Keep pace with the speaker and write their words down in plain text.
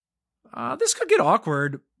This could get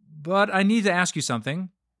awkward, but I need to ask you something.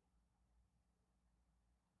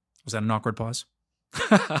 Was that an awkward pause?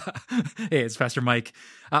 Hey, it's Pastor Mike.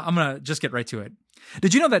 I'm going to just get right to it.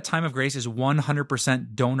 Did you know that Time of Grace is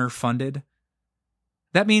 100% donor funded?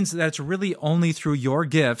 That means that it's really only through your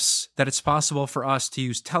gifts that it's possible for us to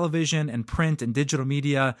use television and print and digital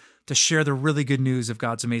media to share the really good news of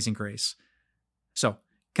God's amazing grace. So,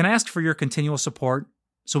 can I ask for your continual support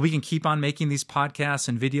so we can keep on making these podcasts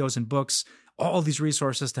and videos and books, all these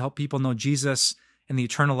resources to help people know Jesus and the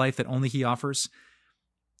eternal life that only He offers?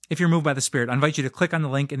 If you're moved by the Spirit, I invite you to click on the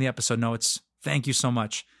link in the episode notes. Thank you so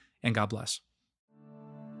much, and God bless.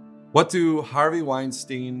 What do Harvey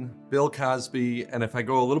Weinstein, Bill Cosby, and if I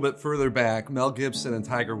go a little bit further back, Mel Gibson and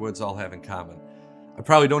Tiger Woods all have in common? I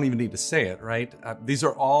probably don't even need to say it, right? These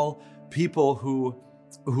are all people who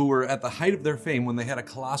were at the height of their fame when they had a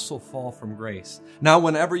colossal fall from grace. Now,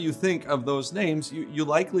 whenever you think of those names, you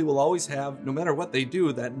likely will always have, no matter what they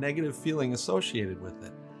do, that negative feeling associated with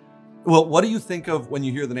it. Well, what do you think of when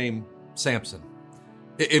you hear the name Samson?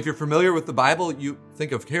 If you're familiar with the Bible, you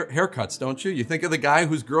think of haircuts, don't you? You think of the guy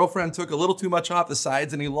whose girlfriend took a little too much off the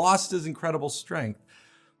sides and he lost his incredible strength.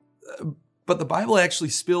 But the Bible actually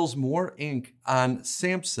spills more ink on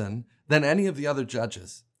Samson than any of the other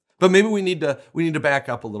judges. But maybe we need to back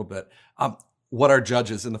up a little bit. What are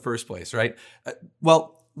judges in the first place, right?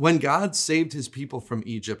 Well, when God saved his people from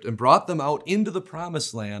Egypt and brought them out into the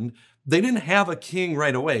promised land, they didn't have a king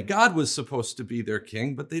right away. God was supposed to be their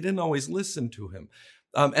king, but they didn't always listen to him.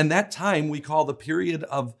 And that time we call the period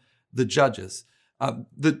of the Judges.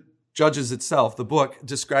 The Judges itself, the book,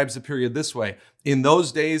 describes the period this way. In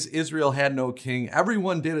those days, Israel had no king.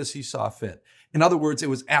 Everyone did as he saw fit. In other words, it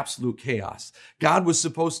was absolute chaos. God was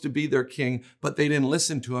supposed to be their king, but they didn't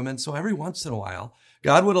listen to him. And so every once in a while,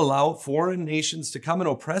 God would allow foreign nations to come and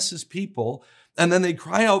oppress his people, and then they'd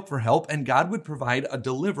cry out for help, and God would provide a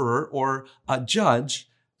deliverer or a judge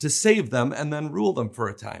to save them and then rule them for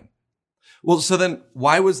a time. Well, so then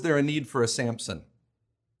why was there a need for a Samson?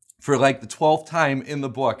 For like the 12th time in the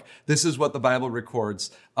book, this is what the Bible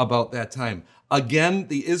records about that time. Again,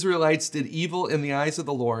 the Israelites did evil in the eyes of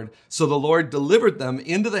the Lord, so the Lord delivered them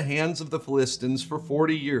into the hands of the Philistines for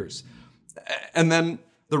 40 years. And then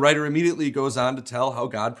the writer immediately goes on to tell how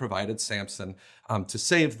God provided Samson to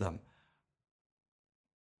save them.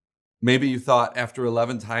 Maybe you thought after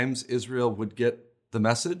 11 times Israel would get the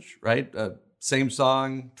message, right? Same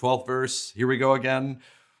song, 12th verse, here we go again.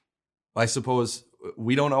 I suppose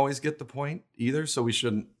we don't always get the point either, so we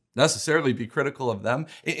shouldn't necessarily be critical of them.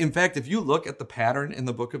 In fact, if you look at the pattern in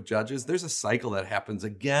the book of Judges, there's a cycle that happens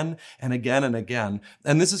again and again and again.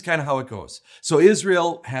 And this is kind of how it goes. So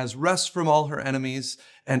Israel has rest from all her enemies.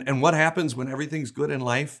 And what happens when everything's good in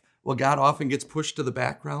life? Well, God often gets pushed to the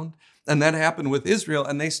background. And that happened with Israel.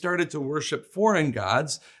 And they started to worship foreign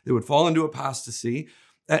gods. They would fall into apostasy.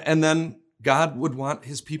 And then God would want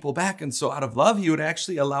his people back. And so out of love, he would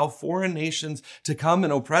actually allow foreign nations to come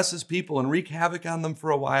and oppress his people and wreak havoc on them for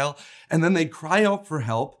a while. And then they'd cry out for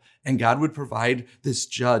help, and God would provide this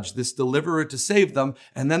judge, this deliverer to save them.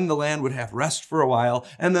 And then the land would have rest for a while.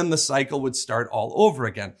 And then the cycle would start all over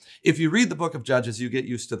again. If you read the book of Judges, you get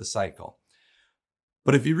used to the cycle.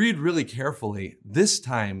 But if you read really carefully, this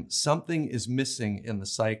time something is missing in the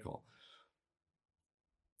cycle.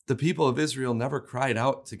 The people of Israel never cried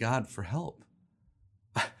out to God for help.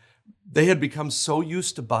 They had become so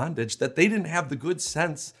used to bondage that they didn't have the good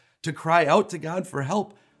sense to cry out to God for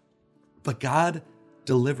help. But God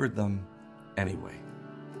delivered them anyway.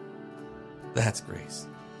 That's grace.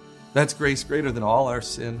 That's grace greater than all our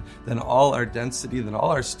sin, than all our density, than all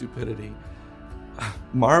our stupidity.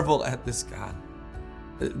 Marvel at this God.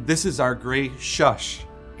 This is our gracious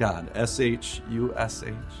God,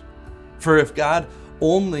 S-H-U-S-H. For if God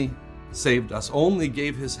only saved us, only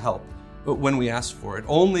gave his help when we asked for it,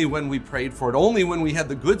 only when we prayed for it, only when we had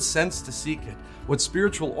the good sense to seek it, what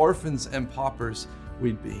spiritual orphans and paupers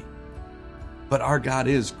we'd be. But our God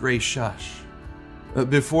is gracious.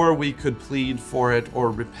 Before we could plead for it or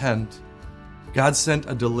repent, God sent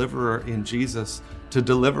a deliverer in Jesus to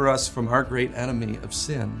deliver us from our great enemy of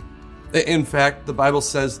sin. In fact, the Bible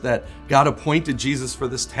says that God appointed Jesus for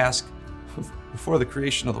this task before the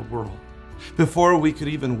creation of the world. Before we could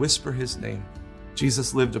even whisper his name,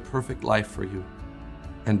 Jesus lived a perfect life for you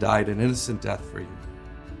and died an innocent death for you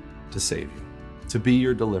to save you, to be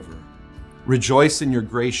your deliverer. Rejoice in your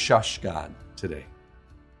gracious God today.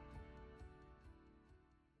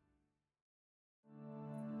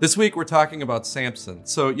 This week we're talking about Samson.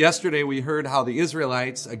 So yesterday we heard how the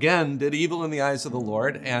Israelites again did evil in the eyes of the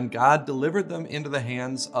Lord, and God delivered them into the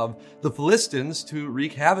hands of the Philistines to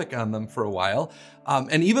wreak havoc on them for a while.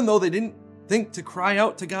 And even though they didn't think to cry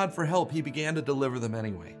out to God for help, he began to deliver them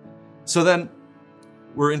anyway. So then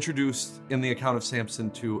we're introduced in the account of Samson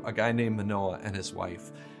to a guy named Manoah and his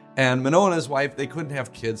wife. And Manoah and his wife, they couldn't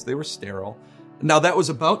have kids. They were sterile. Now that was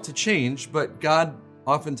about to change, but God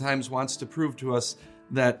oftentimes wants to prove to us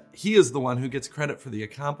that he is the one who gets credit for the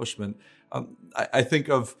accomplishment. I think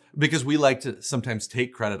of, because we like to sometimes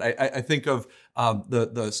take credit, I think of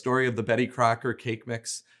the story of the Betty Crocker cake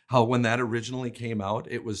mix, how when that originally came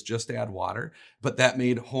out, it was just add water, but that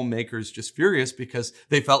made homemakers just furious because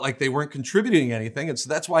they felt like they weren't contributing anything. And so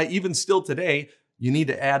that's why even still today, you need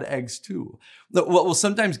to add eggs too. Well,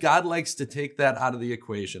 sometimes God likes to take that out of the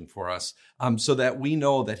equation for us so that we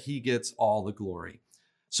know that he gets all the glory.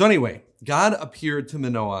 So anyway, God appeared to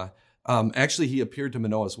Manoah. Actually, he appeared to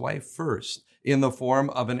Manoah's wife first in the form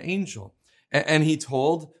of an angel. And he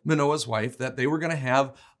told Manoah's wife that they were going to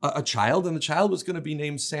have a child, and the child was going to be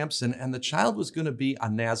named Samson, and the child was going to be a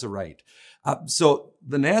Nazirite. So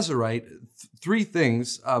the Nazirite, three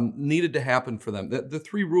things needed to happen for them. The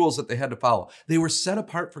three rules that they had to follow. They were set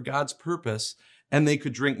apart for God's purpose, and they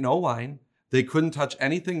could drink no wine. They couldn't touch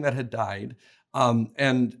anything that had died,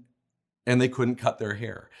 and they couldn't cut their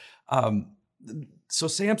hair. So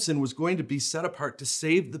Samson was going to be set apart to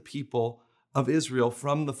save the people of Israel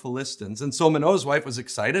from the Philistines. And so Manoah's wife was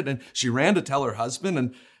excited, and she ran to tell her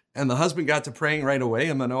husband, and the husband got to praying right away.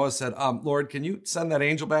 And Manoah said, Lord, can you send that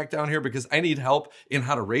angel back down here? Because I need help in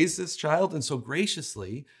how to raise this child. And so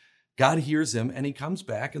graciously, God hears him, and he comes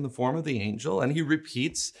back in the form of the angel, and he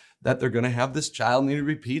repeats that they're going to have this child, and he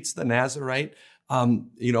repeats the Nazirite,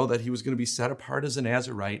 that he was going to be set apart as a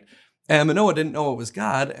Nazirite. And Manoah didn't know it was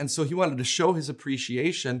God, and so he wanted to show his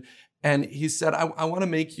appreciation. And he said, I want to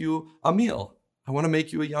make you a meal. I want to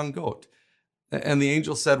make you a young goat. And the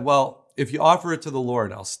angel said, well, if you offer it to the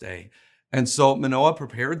Lord, I'll stay. And so Manoah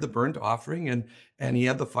prepared the burnt offering, and he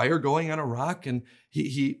had the fire going on a rock, and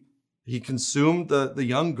he consumed the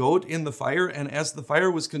young goat in the fire. And as the fire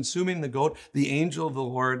was consuming the goat, the angel of the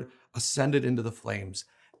Lord ascended into the flames,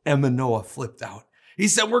 and Manoah flipped out. He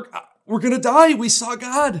said, we're going to die. We saw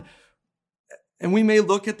God. And we may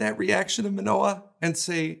look at that reaction of Manoah and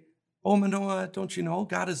say, oh, Manoah, don't you know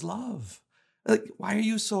God is love? Like, why are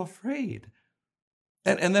you so afraid?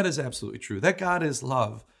 And that is absolutely true, that God is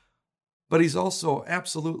love, but he's also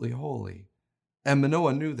absolutely holy. And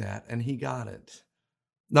Manoah knew that, and he got it.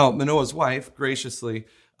 Now, Manoah's wife graciously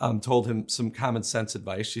told him some common sense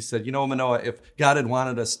advice. She said, Manoah, if God had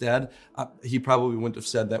wanted us dead, he probably wouldn't have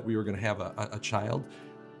said that we were going to have a child.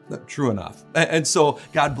 True enough. And so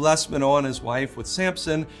God blessed Manoah and his wife with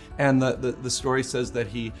Samson, and the story says that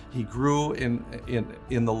he grew in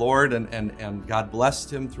the Lord, and God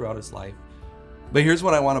blessed him throughout his life. But here's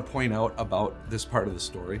what I want to point out about this part of the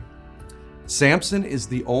story. Samson is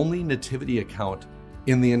the only nativity account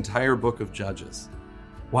in the entire book of Judges.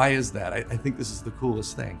 Why is that? I think this is the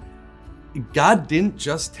coolest thing. God didn't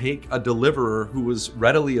just take a deliverer who was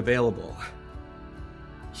readily available.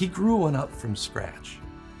 He grew one up from scratch.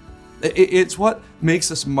 It's what makes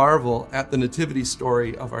us marvel at the nativity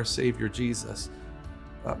story of our Savior Jesus.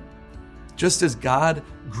 Just as God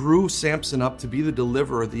grew Samson up to be the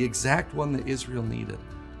deliverer, the exact one that Israel needed,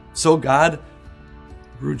 so God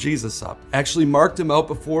grew Jesus up, actually marked him out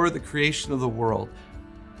before the creation of the world.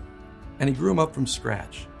 And he grew him up from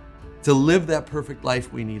scratch to live that perfect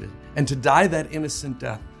life we needed and to die that innocent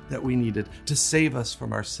death that we needed to save us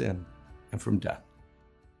from our sin and from death.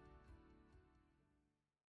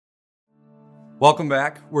 Welcome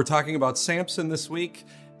back. We're talking about Samson this week.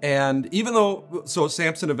 And so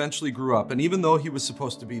Samson eventually grew up, and even though he was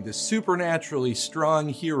supposed to be this supernaturally strong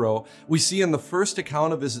hero, we see in the first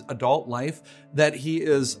account of his adult life that he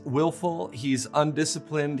is willful, he's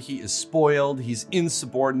undisciplined, he is spoiled, he's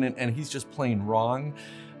insubordinate, and he's just plain wrong.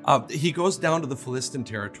 He goes down to the Philistine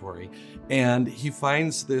territory, and he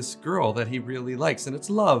finds this girl that he really likes, and it's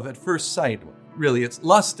love at first sight. Really, it's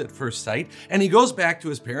lust at first sight. And he goes back to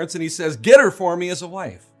his parents and he says, get her for me as a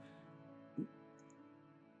wife.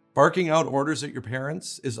 Barking out orders at your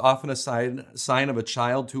parents is often a sign of a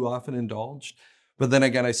child too often indulged. But then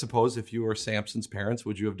again, I suppose if you were Samson's parents,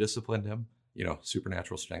 would you have disciplined him?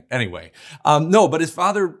 Supernatural strength. Anyway, no, but his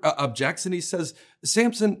father objects and he says,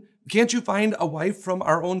 Samson, can't you find a wife from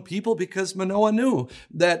our own people? Because Manoah knew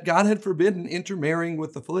that God had forbidden intermarrying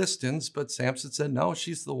with the Philistines, but Samson said, no,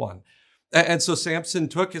 she's the one. And so Samson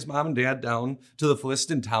took his mom and dad down to the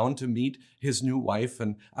Philistine town to meet his new wife.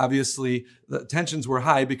 And obviously the tensions were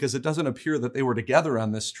high because it doesn't appear that they were together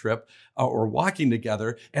on this trip or walking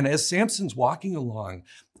together. And as Samson's walking along,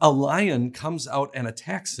 a lion comes out and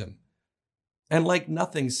attacks him. And like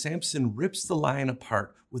nothing, Samson rips the lion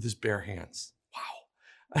apart with his bare hands.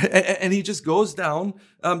 Wow. And he just goes down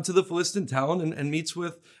to the Philistine town and meets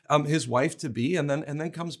with his wife-to-be and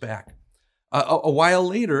then comes back. A while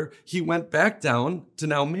later, he went back down to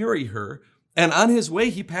now marry her. And on his way,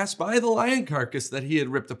 he passed by the lion carcass that he had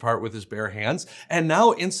ripped apart with his bare hands. And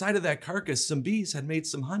now inside of that carcass, some bees had made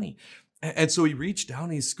some honey. And so he reached down,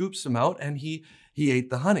 he scooped some out, and he ate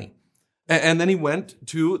the honey. And then he went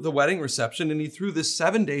to the wedding reception and he threw this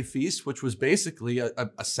 7-day feast, which was basically a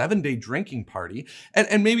 7-day drinking party.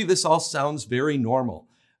 And maybe this all sounds very normal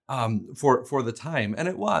for the time, and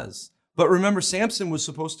it was. But remember, Samson was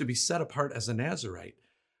supposed to be set apart as a Nazirite.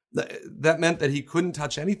 That meant that he couldn't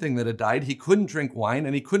touch anything that had died. He couldn't drink wine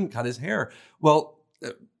and he couldn't cut his hair. Well,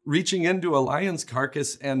 reaching into a lion's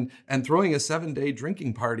carcass and throwing a 7-day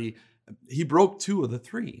drinking party, he broke 2 of the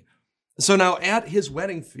 3. So now at his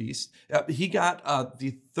wedding feast, he got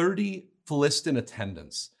the 30 Philistine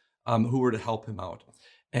attendants who were to help him out.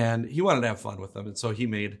 And he wanted to have fun with them. And so he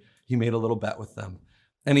made a little bet with them.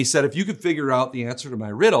 And he said, if you could figure out the answer to my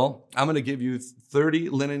riddle, I'm going to give you 30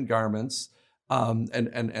 linen garments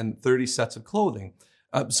and 30 sets of clothing.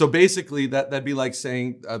 So basically, that'd be like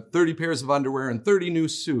saying 30 pairs of underwear and 30 new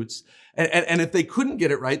suits. And if they couldn't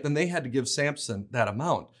get it right, then they had to give Samson that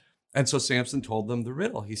amount. And so Samson told them the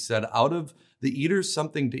riddle. He said, out of the eaters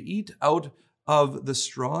something to eat, out of the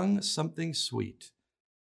strong something sweet.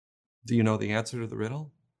 Do you know the answer to the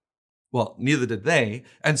riddle? Well, neither did they.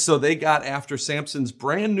 And so they got after Samson's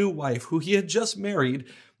brand new wife, who he had just married,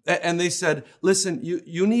 and they said, listen,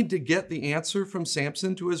 you need to get the answer from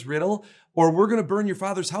Samson to his riddle, or we're going to burn your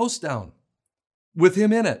father's house down with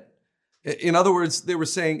him in it. In other words, they were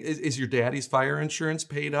saying, is your daddy's fire insurance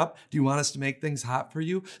paid up? Do you want us to make things hot for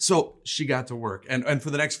you? So she got to work. And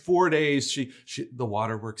for the next 4 days, the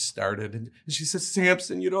waterworks started. And she said,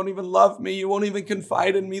 Samson, you don't even love me. You won't even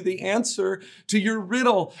confide in me the answer to your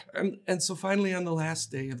riddle. And so finally, on the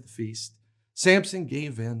last day of the feast, Samson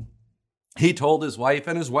gave in. He told his wife,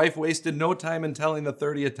 and his wife wasted no time in telling the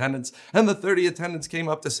 30 attendants. And the 30 attendants came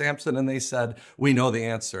up to Samson and they said, we know the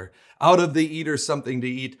answer. Out of the eater something to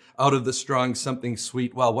eat, out of the strong something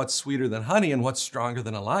sweet. Well, what's sweeter than honey and what's stronger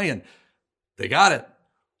than a lion? They got it.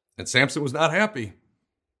 And Samson was not happy.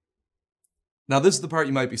 Now, this is the part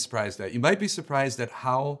you might be surprised at. You might be surprised at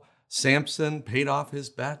how Samson paid off his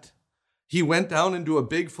bet. He went down into a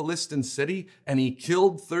big Philistine city and he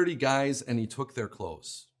killed 30 guys and he took their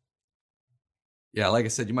clothes. Yeah, like I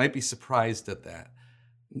said, you might be surprised at that.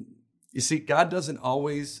 You see, God doesn't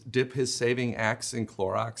always dip his saving axe in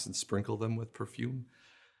Clorox and sprinkle them with perfume.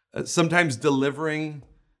 Sometimes delivering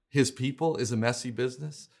his people is a messy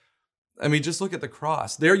business. I mean, just look at the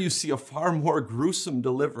cross. There you see a far more gruesome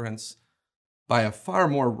deliverance by a far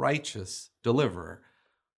more righteous deliverer.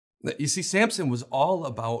 You see, Samson was all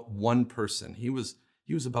about one person. He was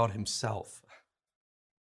about himself.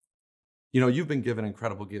 You know, you've been given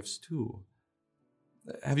incredible gifts too.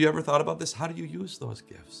 Have you ever thought about this? How do you use those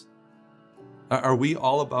gifts? Are we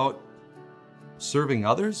all about serving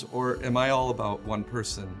others, or am I all about one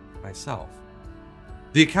person, myself?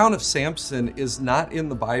 The account of Samson is not in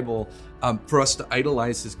the Bible for us to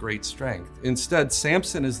idolize his great strength. Instead,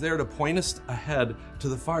 Samson is there to point us ahead to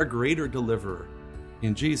the far greater deliverer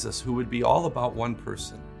in Jesus, who would be all about one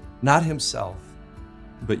person, not himself,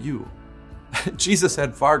 but you. Jesus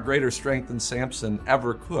had far greater strength than Samson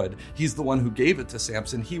ever could. He's the one who gave it to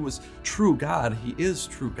Samson. He was true God. He is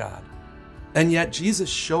true God. And yet Jesus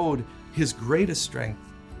showed his greatest strength,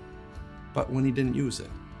 but when he didn't use it.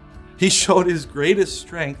 He showed his greatest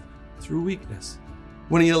strength through weakness,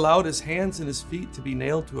 when he allowed his hands and his feet to be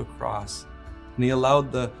nailed to a cross, and he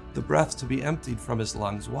allowed the breath to be emptied from his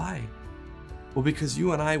lungs. Why? Well, because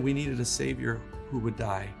you and I, we needed a Savior who would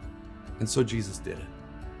die, and so Jesus did it.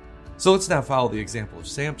 So let's not follow the example of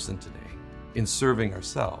Samson today in serving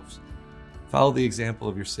ourselves. Follow the example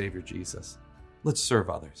of your Savior, Jesus. Let's serve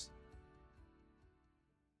others.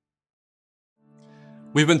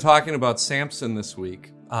 We've been talking about Samson this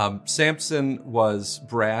week. Samson was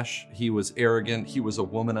brash. He was arrogant. He was a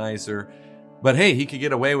womanizer. But hey, he could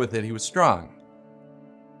get away with it. He was strong.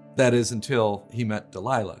 That is, until he met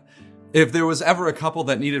Delilah. If there was ever a couple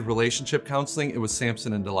that needed relationship counseling, it was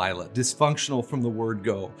Samson and Delilah. Dysfunctional from the word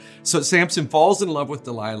go. So Samson falls in love with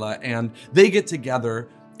Delilah and they get together,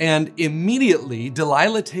 and immediately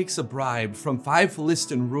Delilah takes a bribe from 5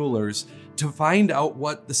 Philistine rulers to find out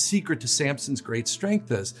what the secret to Samson's great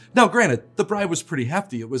strength is. Now, granted, the bribe was pretty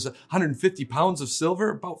hefty. It was 150 pounds of silver,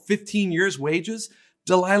 about 15 years' wages.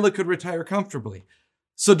 Delilah could retire comfortably.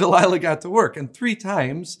 So Delilah got to work, and 3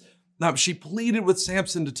 times now she pleaded with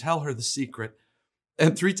Samson to tell her the secret.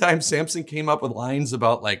 And 3 times Samson came up with lines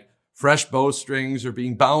about like fresh bowstrings or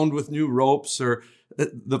being bound with new ropes, or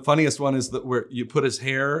the funniest one is that where you put his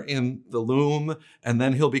hair in the loom and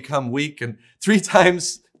then he'll become weak. And 3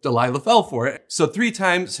 times Delilah fell for it. So 3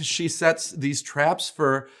 times she sets these traps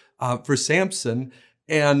for Samson,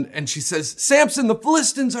 and she says, "Samson, the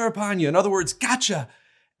Philistines are upon you." In other words, gotcha.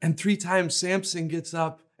 And 3 times Samson gets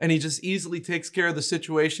up and he just easily takes care of the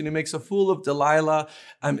situation. He makes a fool of Delilah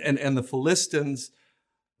and the Philistines.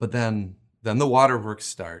 But then the waterworks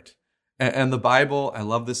start. And the Bible, I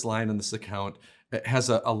love this line in this account, it has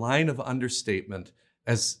a line of understatement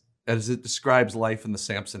as it describes life in the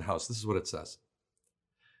Samson house. This is what it says.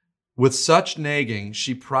 "With such nagging,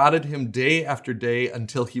 she prodded him day after day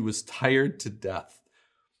until he was tired to death."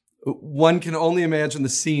 One can only imagine the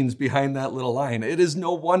scenes behind that little line. It is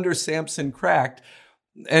no wonder Samson cracked,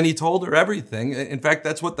 and he told her everything. In fact,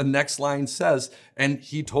 that's what the next line says, and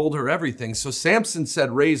he told her everything. So Samson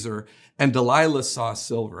said razor, and Delilah saw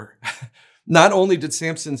silver. Not only did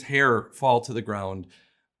Samson's hair fall to the ground,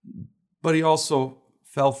 but he also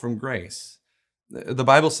fell from grace. The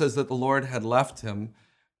Bible says that the Lord had left him,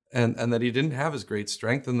 and that he didn't have his great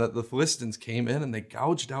strength, and that the Philistines came in and they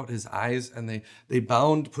gouged out his eyes, and they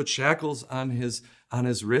put shackles on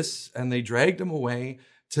his wrists, and they dragged him away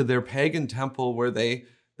to their pagan temple where they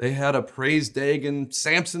had a praise Dagon,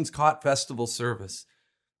 Samson's Caught festival service,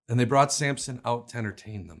 and they brought Samson out to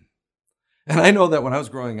entertain them. And I know that when I was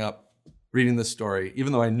growing up reading this story,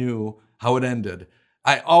 even though I knew how it ended,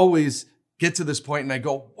 I always get to this point and I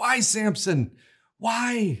go, "Why, Samson?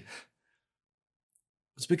 Why?"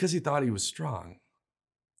 It's because he thought he was strong.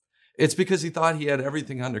 It's because he thought he had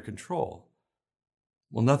everything under control.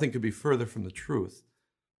 Well, nothing could be further from the truth.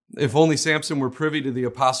 If only Samson were privy to the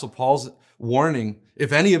Apostle Paul's warning,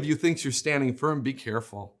 "If any of you thinks you're standing firm, be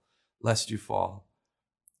careful, lest you fall."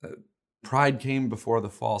 Pride came before the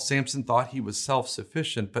fall. Samson thought he was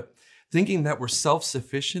self-sufficient, but thinking that we're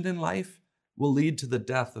self-sufficient in life will lead to the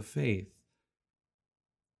death of faith.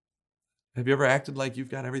 Have you ever acted like you've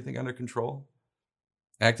got everything under control?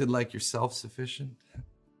 Acted like you're self-sufficient?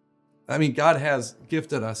 I mean, God has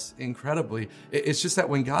gifted us incredibly. It's just that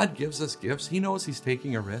when God gives us gifts, he knows he's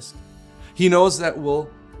taking a risk. He knows that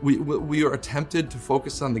we are tempted to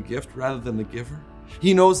focus on the gift rather than the giver.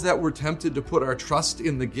 He knows that we're tempted to put our trust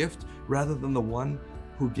in the gift rather than the one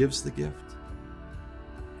who gives the gift.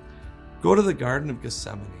 Go to the Garden of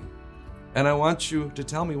Gethsemane, and I want you to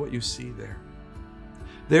tell me what you see there.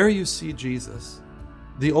 There you see Jesus,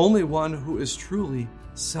 the only one who is truly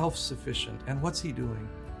self-sufficient. And what's he doing?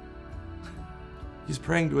 He's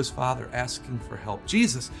praying to his Father, asking for help.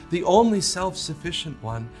 Jesus, the only self-sufficient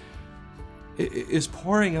one, is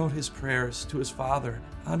pouring out his prayers to his Father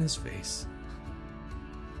on his face.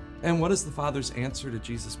 And what is the Father's answer to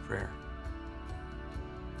Jesus' prayer?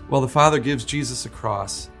 Well, the Father gives Jesus a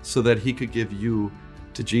cross so that he could give you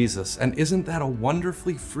to Jesus. And isn't that a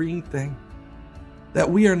wonderfully freeing thing?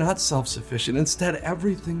 That we are not self-sufficient. Instead,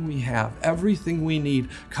 everything we have, everything we need,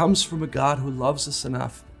 comes from a God who loves us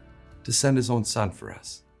enough to send his own Son for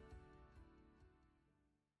us.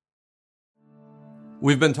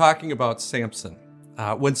 We've been talking about Samson.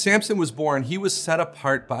 When Samson was born, he was set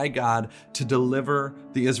apart by God to deliver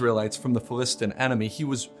the Israelites from the Philistine enemy. He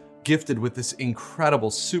was gifted with this incredible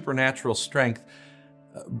supernatural strength.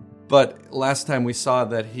 But last time we saw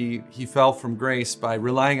that he fell from grace by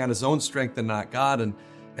relying on his own strength and not God,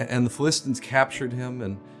 and the Philistines captured him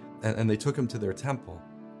and they took him to their temple.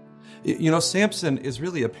 You know, Samson is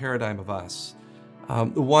really a paradigm of us.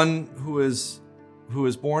 The one who is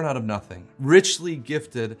born out of nothing, richly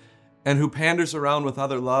gifted, and who panders around with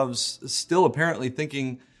other loves, still apparently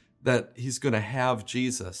thinking that he's going to have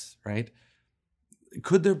Jesus, right?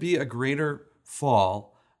 Could there be a greater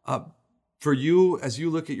fall for you as you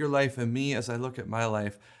look at your life and me as I look at my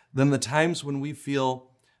life than the times when we feel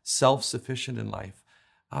self-sufficient in life?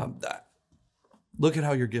 Look at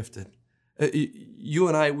how you're gifted. You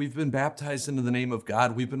and I, we've been baptized into the name of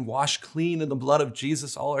God. We've been washed clean in the blood of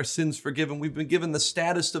Jesus, all our sins forgiven. We've been given the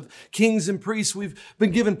status of kings and priests. We've been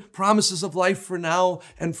given promises of life for now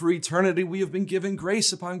and for eternity. We have been given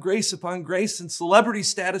grace upon grace upon grace and celebrity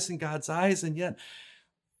status in God's eyes. And yet,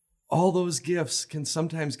 all those gifts can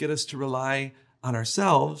sometimes get us to rely on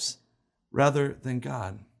ourselves rather than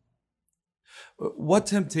God. What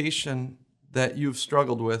temptation that you've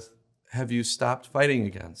struggled with have you stopped fighting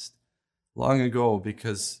against long ago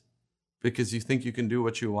because because you think you can do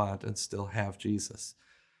what you want and still have Jesus?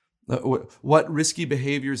 What risky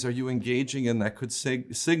behaviors are you engaging in that could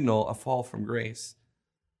signal a fall from grace?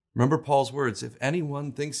 Remember Paul's words, if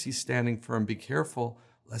anyone thinks he's standing firm, be careful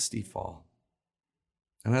lest he fall.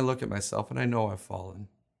 And I look at myself and I know I've fallen.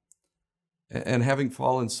 And having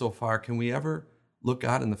fallen so far, can we ever look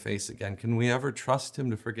God in the face again? Can we ever trust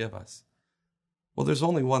him to forgive us? Well, there's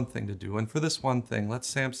only one thing to do. And for this one thing, let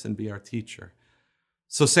Samson be our teacher.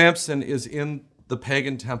 So Samson is in the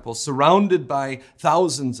pagan temple, surrounded by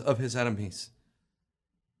thousands of his enemies.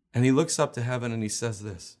 And he looks up to heaven and he says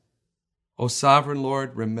this, O sovereign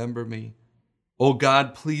Lord, remember me. O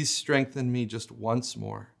God, please strengthen me just once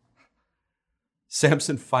more.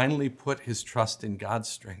 Samson finally put his trust in God's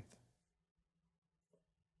strength.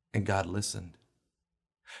 And God listened.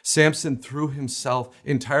 Samson threw himself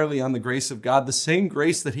entirely on the grace of God, the same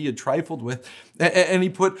grace that he had trifled with. And he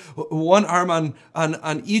put one arm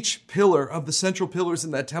on each pillar of the central pillars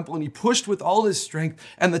in that temple, and he pushed with all his strength,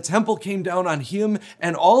 and the temple came down on him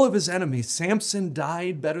and all of his enemies. Samson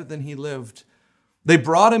died better than he lived. They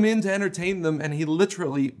brought him in to entertain them, and he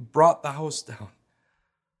literally brought the house down.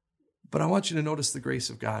 But I want you to notice the grace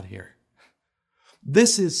of God here.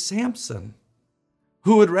 This is Samson,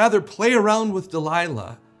 who would rather play around with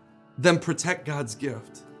Delilah than protect God's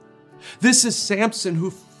gift. This is Samson, who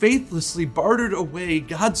faithlessly bartered away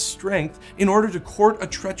God's strength in order to court a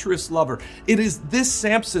treacherous lover. It is this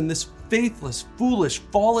Samson, this faithless, foolish,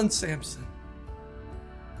 fallen Samson,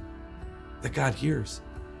 that God hears.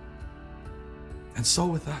 And so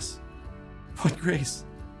with us. What grace.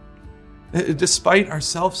 Despite our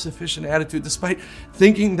self-sufficient attitude, despite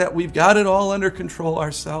thinking that we've got it all under control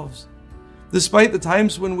ourselves, despite the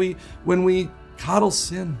times when we coddle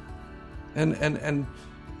sin and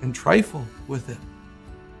trifle with it,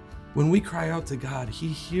 when we cry out to God, he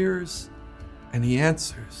hears and he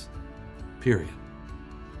answers, period.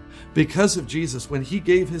 Because of Jesus, when he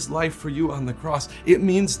gave his life for you on the cross, it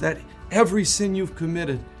means that every sin you've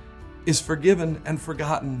committed is forgiven and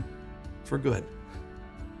forgotten for good.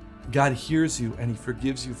 God hears you and he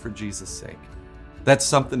forgives you for Jesus' sake. That's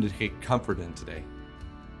something to take comfort in today.